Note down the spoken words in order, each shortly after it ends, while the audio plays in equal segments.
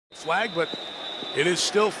flag, but it is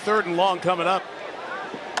still 3rd and long coming up.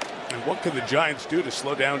 And what can the Giants do to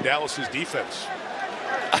slow down Dallas's defense?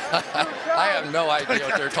 I have no idea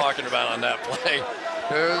what they're talking about on that play.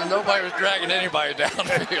 Nobody was dragging anybody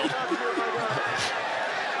downfield.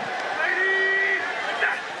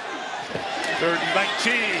 3rd and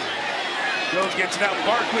 19. Jones gets it out.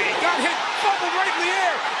 Barkley got hit, fumbled right in the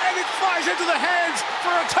air, and it flies into the hands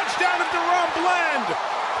for a touchdown of DaRon Bland.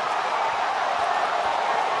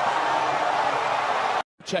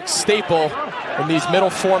 Check staple in these middle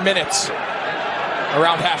 4 minutes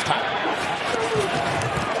around halftime.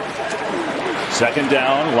 2nd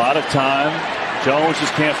down, a lot of time. Jones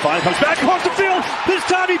just can't find, comes back across the field. This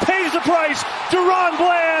time he pays the price. DaRon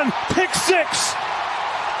Bland, pick 6.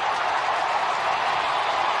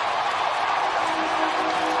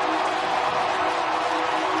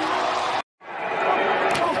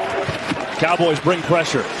 Cowboys bring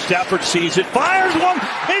pressure. Stafford sees it, fires one,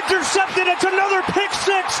 intercepted. It's another pick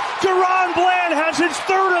 6. DaRon Bland has his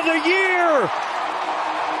 3rd of the year.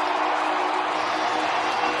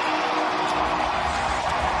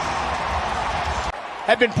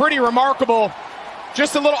 Have been pretty remarkable.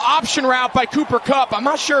 Just a little option route by Cooper Kupp. I'm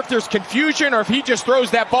not sure if there's confusion or if he just throws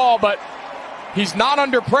that ball, but he's not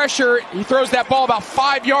under pressure. He throws that ball about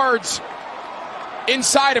 5 yards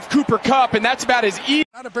inside of Cooper Kupp, and that's about as easy.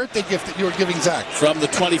 Not a birthday gift that you were giving Zach. From the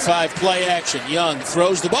 25, play action. Young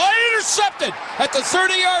throws the ball. Intercepted at the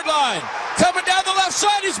 30-yard line. Coming down the left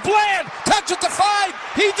side is Bland. Touch at the 5.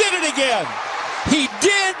 He did it again. He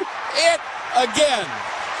did it again.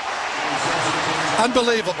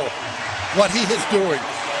 Unbelievable what he is doing.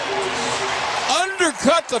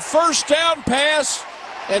 Undercut the 1st down pass,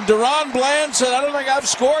 and DaRon Bland said, I don't think I've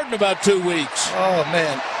scored in about 2 weeks. Oh,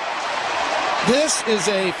 man. This is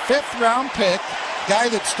a 5th-round pick, guy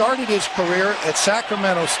that started his career at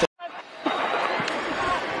Sacramento State.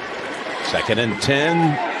 2nd and 10.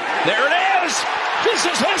 There it is. This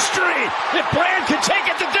is history. If Bland can take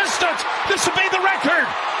it the distance, this will be the record.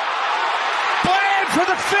 Bland for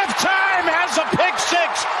the 5th time has a pick 6.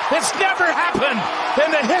 It's never happened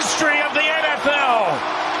in the history of the NFL.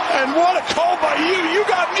 And what a call by you. You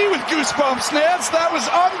got me with goosebumps, Nance. That was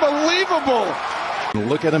unbelievable.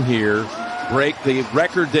 Look at him here. Break the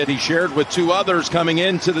record that he shared with 2 others coming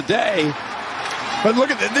into the day. But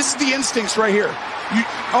look at this. This is the instincts right here.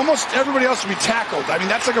 Almost everybody else would be tackled. I mean,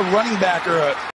 that's like a running back or a